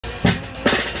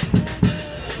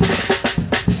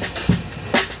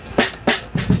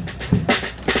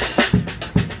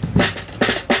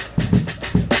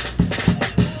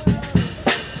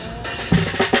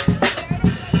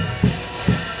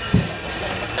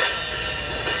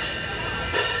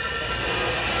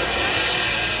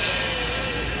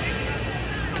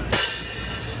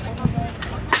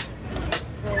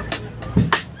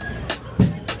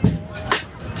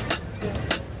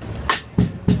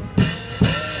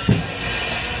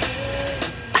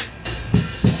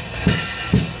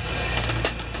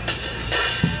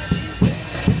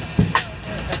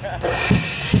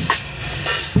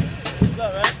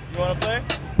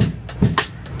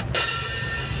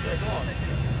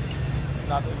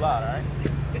not too loud, all right?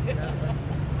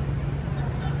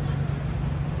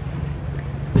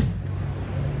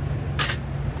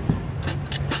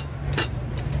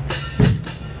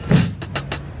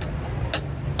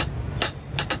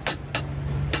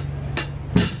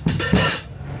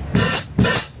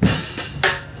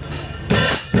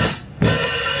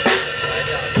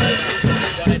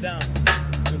 Quiet down.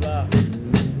 It's too loud.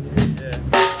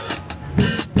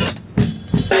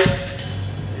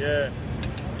 Yeah.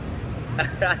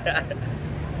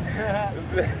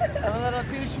 I'm a little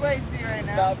too schwasty right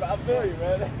now. Nah, I feel you,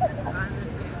 man. I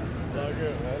understand. It's all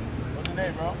good, man. What's your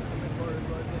name, bro?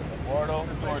 Wardo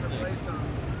Dorothy.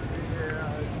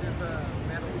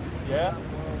 Yeah?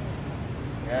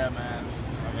 Yeah, man.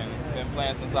 I've been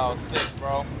playing since I was 6,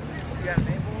 bro. You got a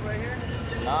maple right here?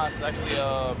 Nah, it's actually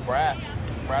brass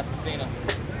patina.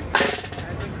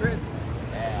 That's in crisp.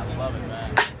 Yeah, I love it,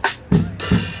 man.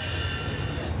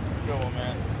 Good one,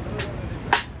 man.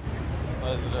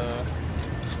 Was it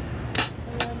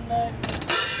one night,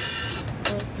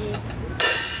 first kiss?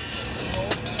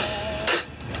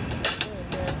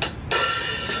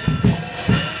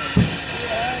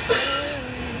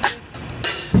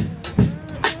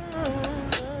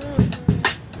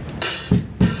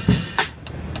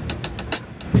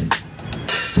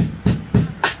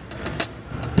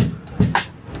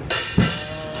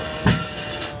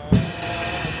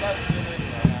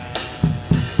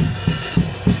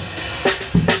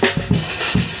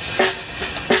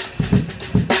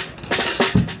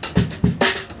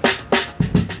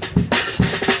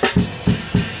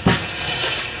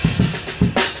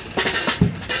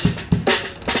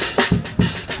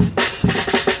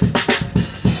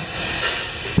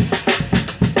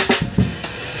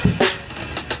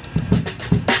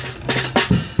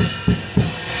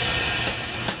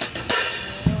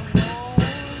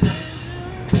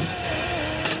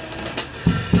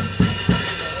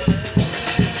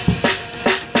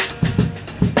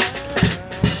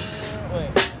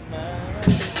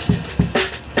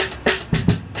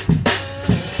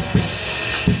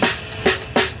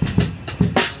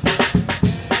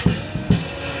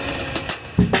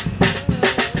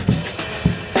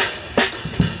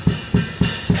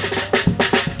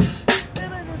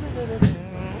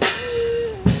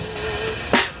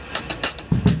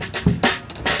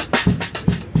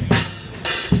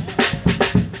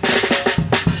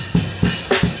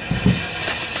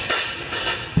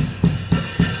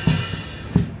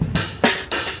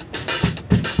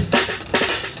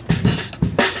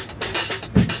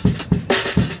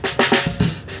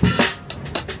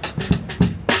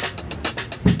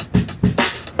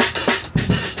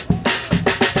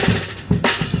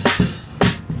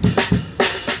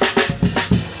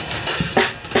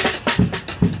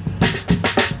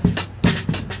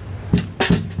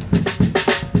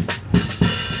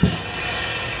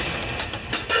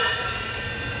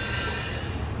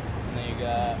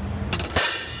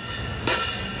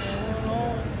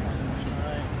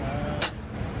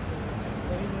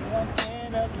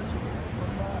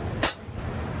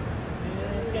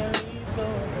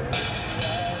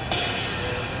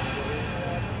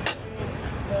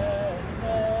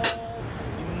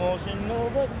 Emotional,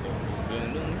 but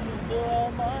don't lose to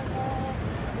all my heart.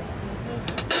 It's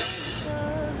anticipation,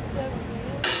 it's everything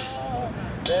apart.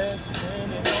 There's a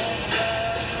sin in all the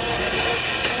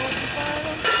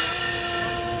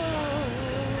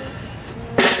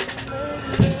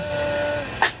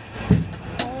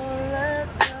one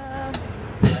last time,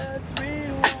 let's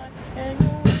rewind and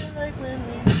go in like when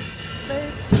we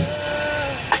make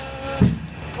love.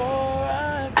 Before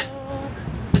I go,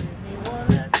 just give me one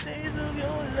last taste of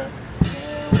your love.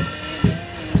 Can we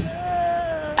make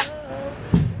love?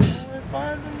 When we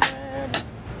find some man,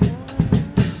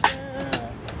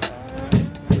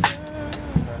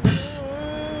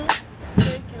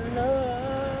 making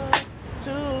love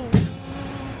to you.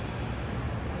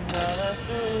 Now that's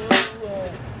true.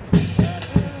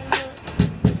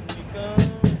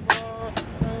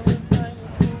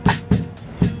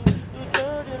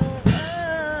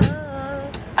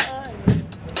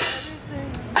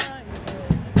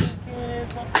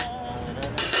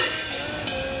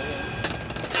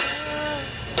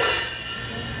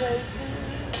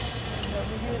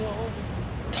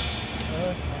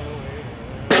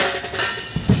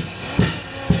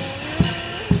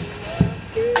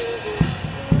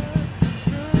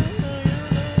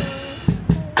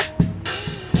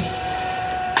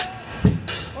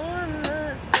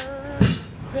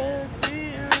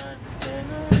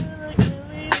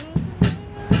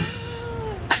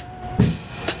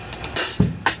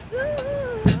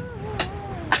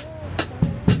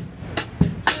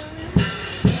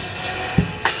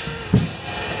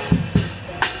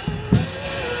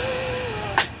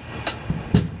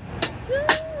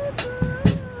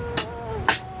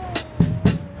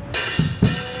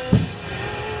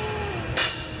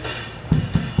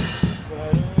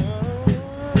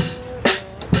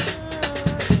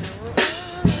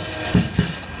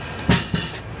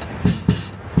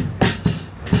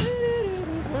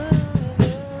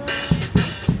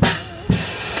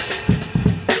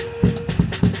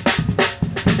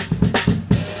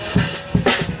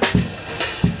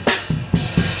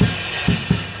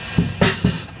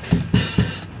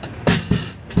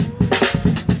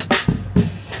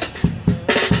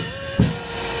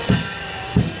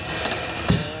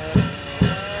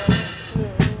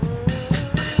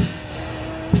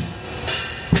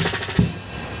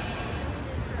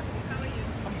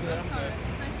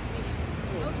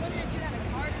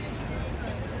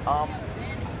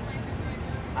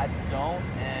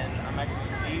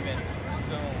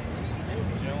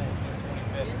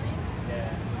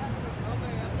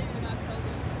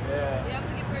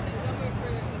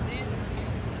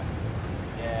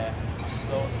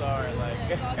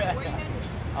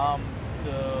 To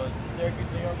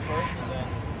Syracuse, New York first, and then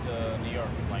to New York,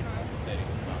 like the city.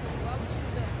 So. Well, wish you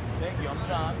the best. Thank you. I'm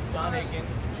John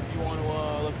Akins. If you want to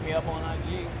look me up on IG,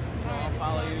 you know, I'll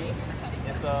follow you.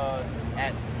 It's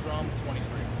at Drum23.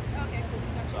 Okay, cool.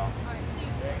 Gotcha. So. All right, see you.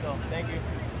 There you go. Thank you.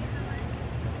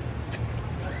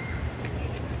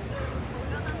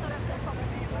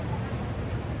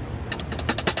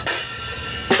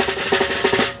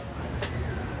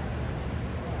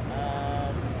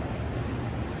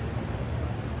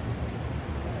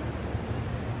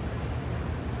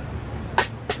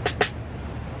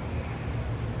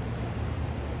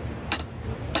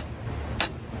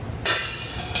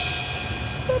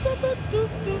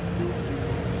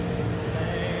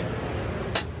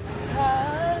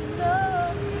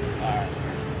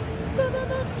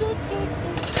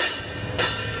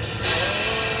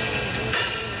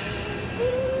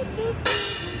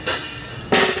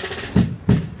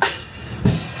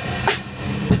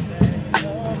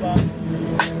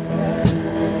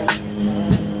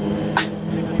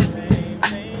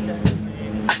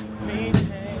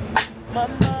 My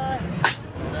mind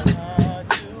is hard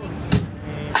to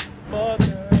explain, but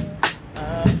girl,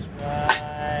 I'll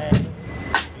try.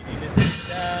 We need to sit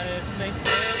down and make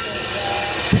things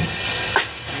alright.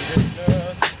 See this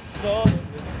girl, she's so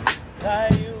delicious,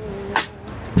 like you.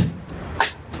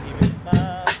 She even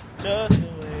smiles just the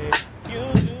way you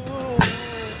do.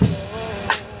 So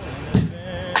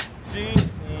innocent, she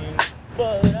seems,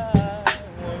 but I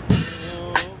want to.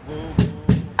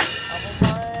 I'm a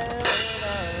mind when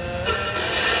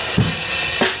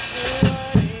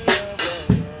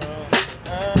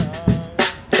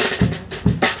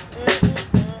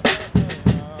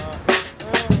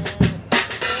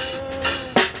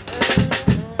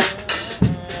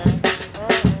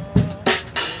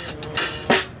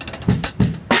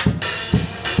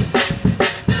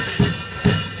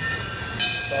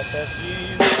that she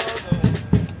was the one.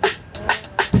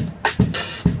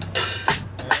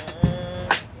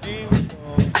 She was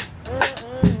going.